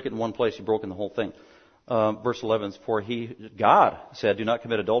 If you break it in one place, you've broken the whole thing. Verse 11, for God said, do not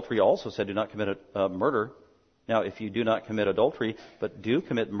commit adultery, also said, do not commit murder. Now, if you do not commit adultery, but do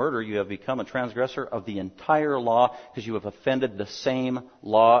commit murder, you have become a transgressor of the entire law, because you have offended the same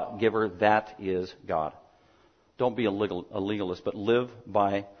lawgiver, that is God. Don't be a legalist, but live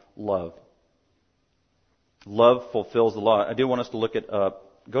by love. Love fulfills the law. I do want us to look at,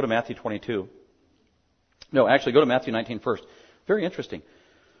 go to Matthew 22. No, actually, go to Matthew 19 first. Very interesting.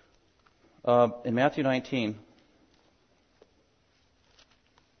 In Matthew 19,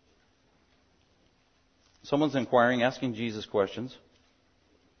 someone's inquiring, asking Jesus questions.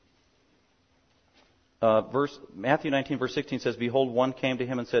 Matthew 19, verse 16 says, behold, one came to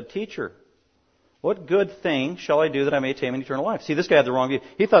him and said, Teacher, what good thing shall I do that I may attain eternal life? See, this guy had the wrong view.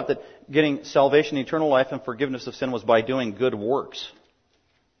 He thought that getting salvation, eternal life, and forgiveness of sin was by doing good works.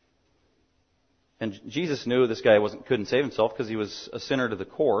 And Jesus knew this guy couldn't save himself because he was a sinner to the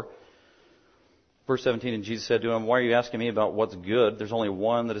core. Verse 17, and Jesus said to him, why are you asking me about what's good? There's only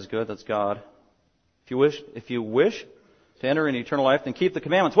one that is good, that's God. If you wish to enter in eternal life, then keep the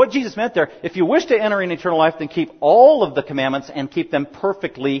commandments. What Jesus meant there, if you wish to enter in eternal life, then keep all of the commandments and keep them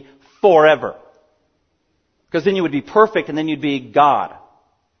perfectly forever. Because then you would be perfect and then you'd be God.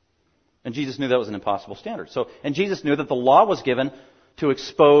 And Jesus knew that was an impossible standard. And Jesus knew that the law was given to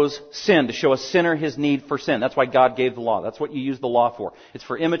expose sin, to show a sinner his need for sin. That's why God gave the law. That's what you use the law for. It's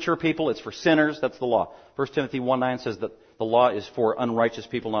for immature people. It's for sinners. That's the law. 1 Timothy 1:9 says that the law is for unrighteous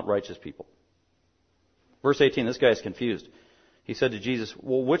people, not righteous people. Verse 18, this guy is confused. He said to Jesus,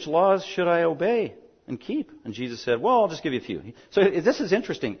 well, which laws should I obey and keep? And Jesus said, well, I'll just give you a few. So this is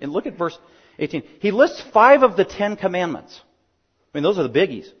interesting. And look at verse 18. He lists 5 of the 10 commandments. I mean, those are the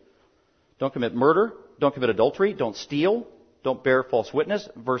biggies. Don't commit murder. Don't commit adultery. Don't steal. Don't bear false witness.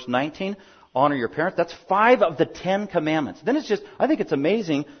 Verse 19, honor your parents. That's 5 of the 10 commandments. Then I think it's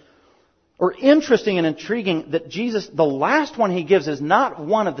amazing or interesting and intriguing that Jesus, the last one he gives is not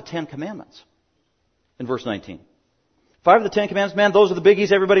one of the 10 commandments. In verse 19. 5 of the 10 commandments, man, those are the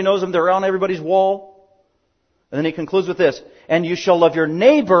biggies. Everybody knows them. They're on everybody's wall. And then he concludes with this. And you shall love your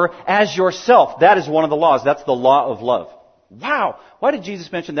neighbor as yourself. That is one of the laws. That's the law of love. Wow. Why did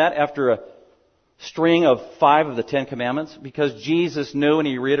Jesus mention that after a string of 5 of the 10 commandments? Because Jesus knew, and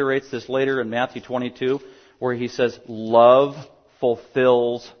he reiterates this later in Matthew 22, where he says, love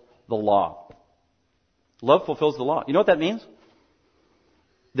fulfills the law. Love fulfills the law. You know what that means?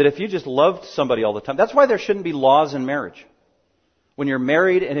 That if you just loved somebody all the time, that's why there shouldn't be laws in marriage. When you're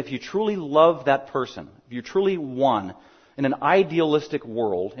married, and if you truly love that person, if you're truly one, in an idealistic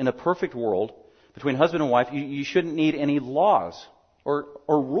world, in a perfect world, between husband and wife, you shouldn't need any laws or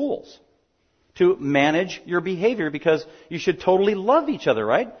rules to manage your behavior, because you should totally love each other,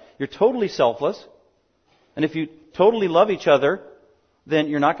 right? You're totally selfless. And if you totally love each other, then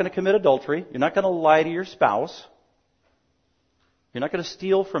you're not going to commit adultery. You're not going to lie to your spouse. You're not going to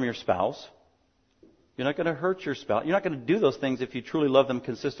steal from your spouse. You're not going to hurt your spouse. You're not going to do those things if you truly love them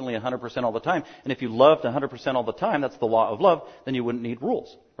consistently 100% all the time. And if you loved 100% all the time, that's the law of love, then you wouldn't need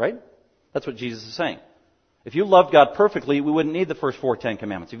rules, right? That's what Jesus is saying. If you loved God perfectly, we wouldn't need the first 4 Ten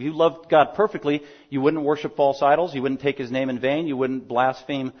Commandments. If you loved God perfectly, you wouldn't worship false idols, you wouldn't take His name in vain, you wouldn't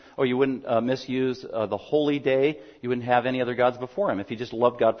blaspheme, or you wouldn't misuse the holy day, you wouldn't have any other gods before Him if you just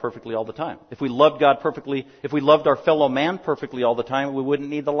loved God perfectly all the time. If we loved God perfectly, if we loved our fellow man perfectly all the time, we wouldn't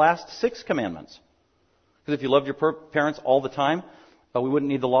need the last 6 commandments. Because if you loved your parents all the time, we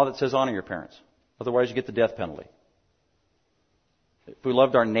wouldn't need the law that says honor your parents. Otherwise you get the death penalty. If we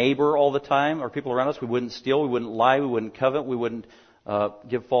loved our neighbor all the time, or people around us, we wouldn't steal, we wouldn't lie, we wouldn't covet, we wouldn't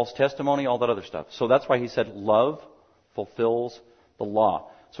give false testimony, all that other stuff. So that's why He said love fulfills the law.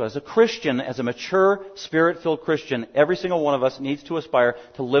 So as a Christian, as a mature, Spirit-filled Christian, every single one of us needs to aspire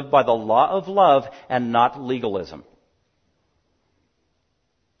to live by the law of love and not legalism.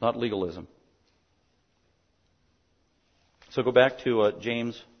 Not legalism. So go back to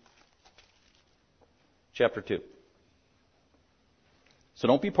James chapter 2. So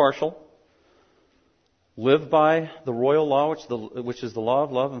don't be partial. Live by the royal law, which is the law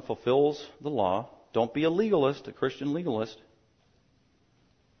of love and fulfills the law. Don't be a legalist, a Christian legalist.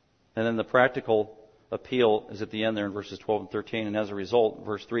 And then the practical appeal is at the end there in verses 12 and 13. And as a result,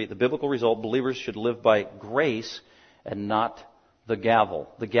 verse 3, the biblical result, believers should live by grace and not the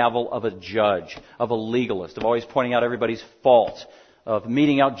gavel of a judge, of a legalist, of always pointing out everybody's faults, of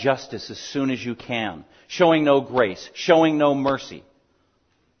meting out justice as soon as you can, showing no grace, showing no mercy.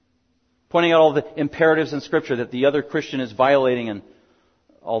 Pointing out all the imperatives in Scripture that the other Christian is violating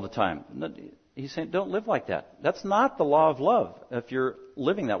all the time. He's saying, don't live like that. That's not the law of love. If you're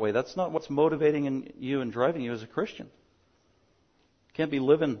living that way, that's not what's motivating you and driving you as a Christian. You can't be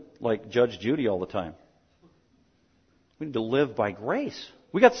living like Judge Judy all the time. We need to live by grace.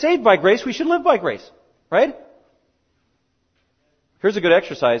 We got saved by grace. We should live by grace. Right? Here's a good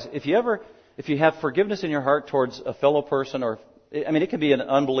exercise. If you have forgiveness in your heart towards a fellow person, it can be an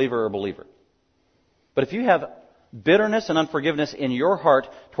unbeliever or a believer. But if you have bitterness and unforgiveness in your heart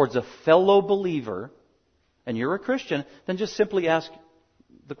towards a fellow believer, and you're a Christian, then just simply ask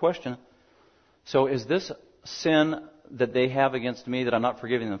the question, so is this sin that they have against me that I'm not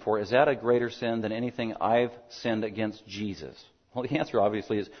forgiving them for, is that a greater sin than anything I've sinned against Jesus? Well, the answer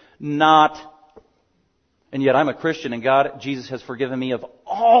obviously is not. And yet I'm a Christian, and Jesus has forgiven me of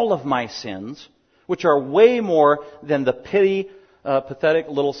all of my sins, which are way more than the pathetic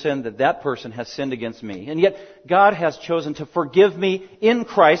little sin that person has sinned against me. And yet God has chosen to forgive me in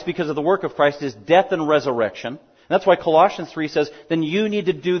Christ because of the work of Christ, His death and resurrection. And that's why Colossians 3 says, then you need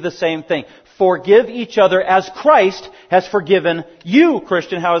to do the same thing. Forgive each other as Christ has forgiven you,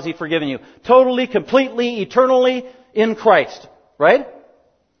 Christian. How has He forgiven you? Totally, completely, eternally in Christ. Right?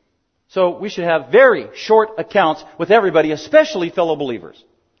 So we should have very short accounts with everybody, especially fellow believers.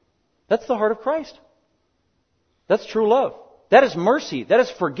 That's the heart of Christ. That's true love. That is mercy. That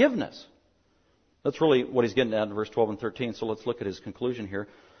is forgiveness. That's really what He's getting at in verse 12 and 13. So let's look at His conclusion here.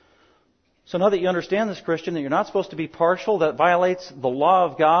 So now that you understand this, Christian, that you're not supposed to be partial, that violates the law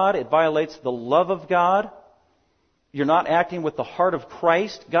of God, it violates the love of God. You're not acting with the heart of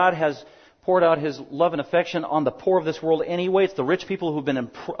Christ. God has poured out His love and affection on the poor of this world anyway. It's the rich people who've been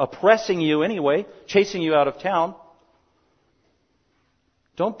oppressing you anyway, chasing you out of town.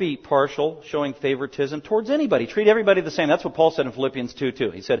 Don't be partial, showing favoritism towards anybody. Treat everybody the same. That's what Paul said in Philippians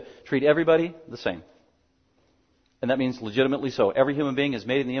 2:2. He said, treat everybody the same. And that means legitimately so. Every human being is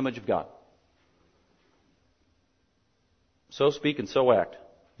made in the image of God. So speak and so act.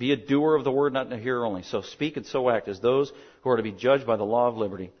 Be a doer of the word, not a hearer only. So speak and so act as those who are to be judged by the law of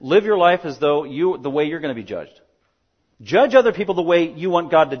liberty. Live your life as though the way you're going to be judged. Judge other people the way you want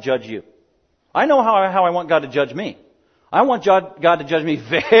God to judge you. I know how I want God to judge me. I want God to judge me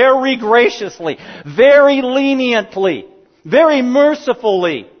very graciously, very leniently, very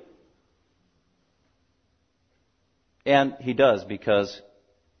mercifully. And He does, because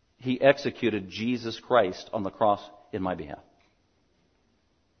He executed Jesus Christ on the cross in my behalf.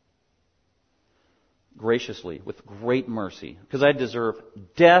 Graciously, with great mercy, because I deserve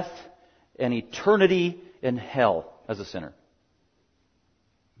death and eternity in hell as a sinner.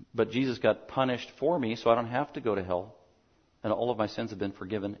 But Jesus got punished for me, so I don't have to go to hell. And all of my sins have been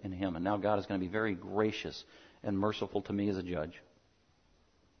forgiven in Him. And now God is going to be very gracious and merciful to me as a judge.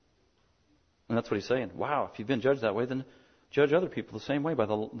 And that's what He's saying. Wow, if you've been judged that way, then judge other people the same way by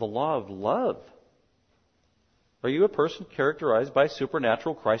the law of love. Are you a person characterized by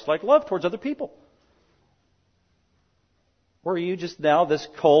supernatural Christ-like love towards other people? Or are you just now this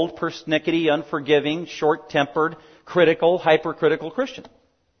cold, persnickety, unforgiving, short-tempered, critical, hypercritical Christian?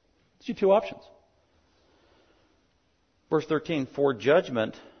 These are your two options. Verse 13, for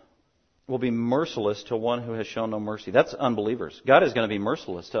judgment will be merciless to one who has shown no mercy. That's unbelievers. God is going to be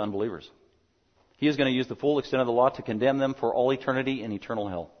merciless to unbelievers. He is going to use the full extent of the law to condemn them for all eternity in eternal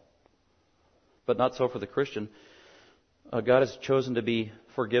hell. But not so for the Christian. God has chosen to be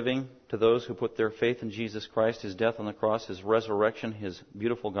forgiving to those who put their faith in Jesus Christ, His death on the cross, His resurrection, His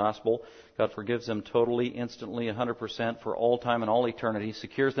beautiful gospel. God forgives them totally, instantly, 100% for all time and all eternity,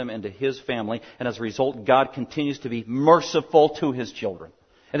 secures them into His family, and as a result, God continues to be merciful to His children.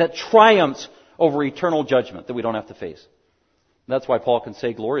 And that triumphs over eternal judgment that we don't have to face. And that's why Paul can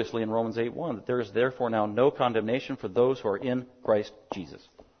say gloriously in Romans 8:1 that there is therefore now no condemnation for those who are in Christ Jesus.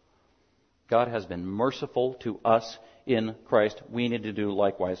 God has been merciful to us in Christ. We need to do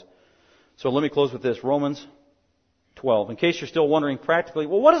likewise. So let me close with this. Romans 12. In case you're still wondering practically,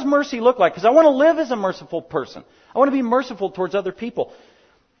 well, what does mercy look like? Because I want to live as a merciful person. I want to be merciful towards other people.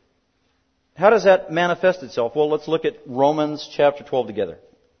 How does that manifest itself? Well, let's look at Romans chapter 12 together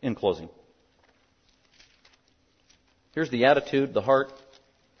in closing. Here's the attitude, the heart,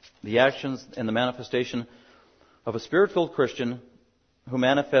 the actions, and the manifestation of a Spirit-filled Christian who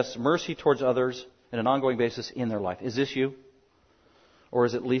manifests mercy towards others on an ongoing basis in their life. Is this you? Or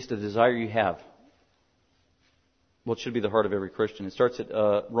is it at least a desire you have? Well, it should be the heart of every Christian. It starts at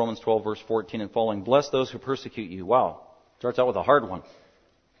Romans 12, verse 14 and following. Bless those who persecute you. Wow. Starts out with a hard one.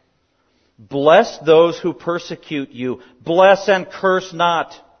 Bless those who persecute you. Bless and curse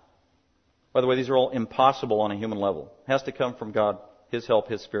not. By the way, these are all impossible on a human level. It has to come from God, His help,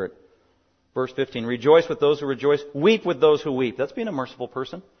 His Spirit. Verse 15, rejoice with those who rejoice. Weep with those who weep. That's being a merciful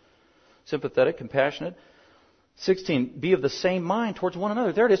person. Sympathetic, compassionate. 16, be of the same mind towards one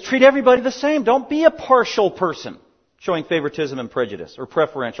another. There it is. Treat everybody the same. Don't be a partial person, showing favoritism and prejudice or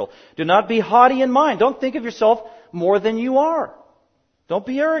preferential. Do not be haughty in mind. Don't think of yourself more than you are. Don't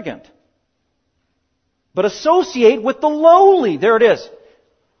be arrogant. But associate with the lowly. There it is.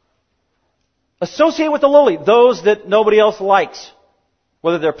 Associate with the lowly, those that nobody else likes.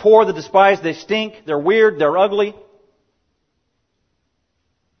 Whether they're poor, they're despised, they stink, they're weird, they're ugly.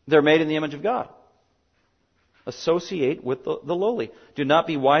 They're made in the image of God. Associate with the lowly. Do not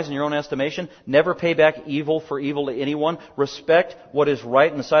be wise in your own estimation. Never pay back evil for evil to anyone. Respect what is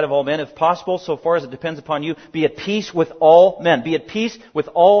right in the sight of all men. If possible, so far as it depends upon you, be at peace with all men. Be at peace with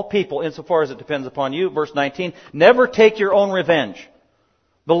all people insofar as it depends upon you. Verse 19, never take your own revenge.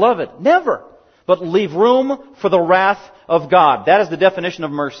 Beloved, never. But leave room for the wrath of God. That is the definition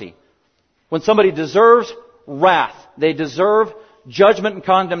of mercy. When somebody deserves wrath, they deserve judgment and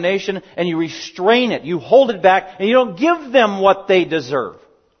condemnation, and you restrain it. You hold it back, and you don't give them what they deserve.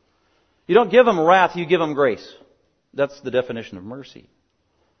 You don't give them wrath, you give them grace. That's the definition of mercy.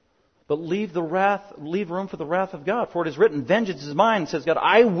 But leave room for the wrath of God. For it is written, vengeance is mine, says God,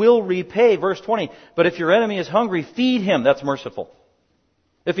 I will repay. Verse 20, but if your enemy is hungry, feed him. That's merciful.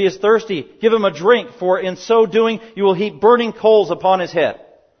 If he is thirsty, give him a drink, for in so doing you will heap burning coals upon his head.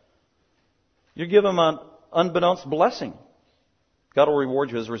 You give him an unbeknownst blessing. God will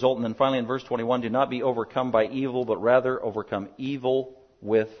reward you as a result. And then finally in verse 21, do not be overcome by evil, but rather overcome evil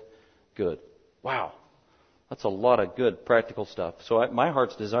with good. Wow. That's a lot of good practical stuff. So my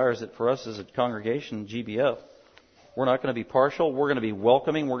heart's desire is that for us as a congregation, GBF, we're not going to be partial. We're going to be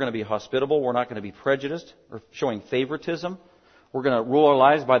welcoming. We're going to be hospitable. We're not going to be prejudiced or showing favoritism. We're going to rule our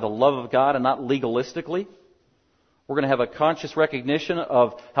lives by the love of God and not legalistically. We're going to have a conscious recognition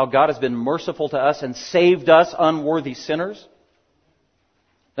of how God has been merciful to us and saved us, unworthy sinners.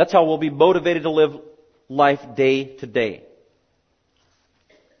 That's how we'll be motivated to live life day to day.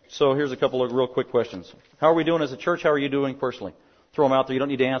 So here's a couple of real quick questions. How are we doing as a church? How are you doing personally? Throw them out there. You don't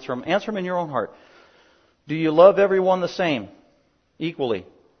need to answer them. Answer them in your own heart. Do you love everyone the same? Equally?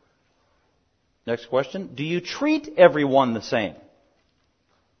 Next question. Do you treat everyone the same?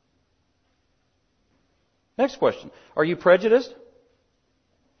 Next question. Are you prejudiced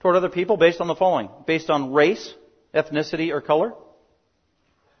toward other people based on the following? Based on race, ethnicity, or color?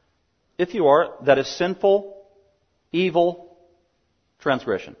 If you are, that is sinful, evil,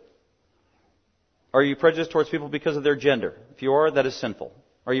 transgression. Are you prejudiced towards people because of their gender? If you are, that is sinful.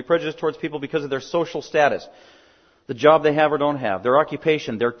 Are you prejudiced towards people because of their social status? the job they have or don't have, their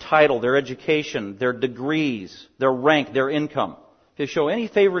occupation, their title, their education, their degrees, their rank, their income. If they show any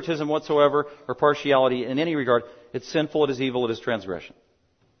favoritism whatsoever or partiality in any regard, it's sinful, it is evil, it is transgression.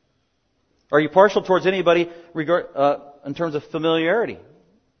 Are you partial towards anybody in terms of familiarity?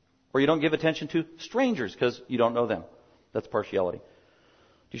 Or you don't give attention to strangers because you don't know them? That's partiality.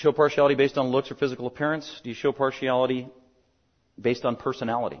 Do you show partiality based on looks or physical appearance? Do you show partiality based on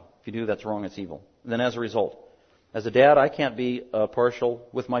personality? If you do, that's wrong, it's evil. And then as a result, as a dad, I can't be partial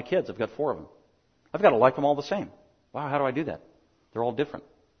with my kids. I've got 4 of them. I've got to like them all the same. Wow, how do I do that? They're all different.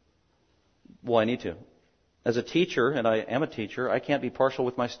 Well, I need to. As a teacher, and I am a teacher, I can't be partial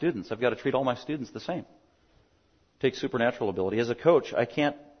with my students. I've got to treat all my students the same. Take supernatural ability. As a coach, I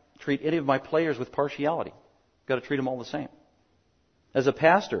can't treat any of my players with partiality. I've got to treat them all the same. As a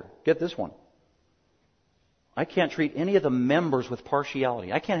pastor, get this one. I can't treat any of the members with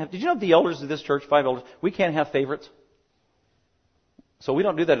partiality. Did you know the elders of this church, 5 elders, we can't have favorites? So we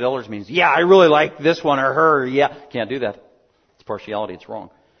don't do that at elders meetings. Yeah, I really like this one or her. Yeah, can't do that. It's partiality. It's wrong.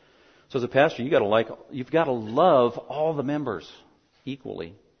 So as a pastor, you've got to love all the members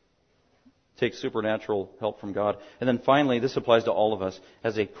equally. Take supernatural help from God. And then finally, this applies to all of us.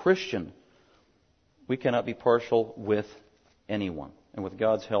 As a Christian, we cannot be partial with anyone. And with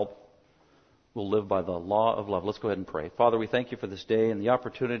God's help, we'll live by the law of love. Let's go ahead and pray. Father, we thank you for this day and the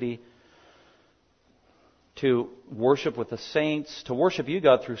opportunity to worship with the saints, to worship you,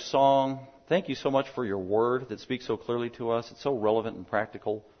 God, through song. Thank you so much for your word that speaks so clearly to us. It's so relevant and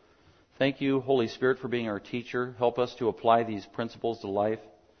practical. Thank you, Holy Spirit, for being our teacher. Help us to apply these principles to life,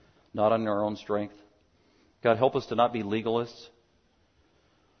 not on our own strength. God, help us to not be legalists.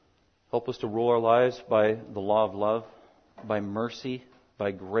 Help us to rule our lives by the law of love, by mercy,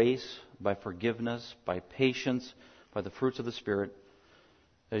 by grace, by forgiveness, by patience, by the fruits of the Spirit,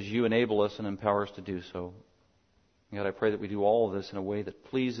 as you enable us and empower us to do so. God, I pray that we do all of this in a way that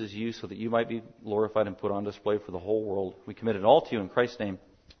pleases you so that you might be glorified and put on display for the whole world. We commit it all to you in Christ's name.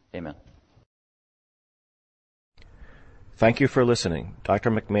 Amen. Thank you for listening. Dr.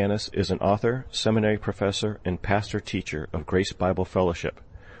 McManus is an author, seminary professor, and pastor-teacher of Grace Bible Fellowship.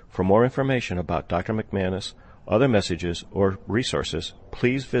 For more information about Dr. McManus, other messages, or resources,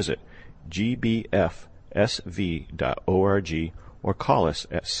 please visit gbfsv.org or call us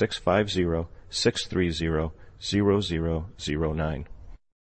at 650-630-0009.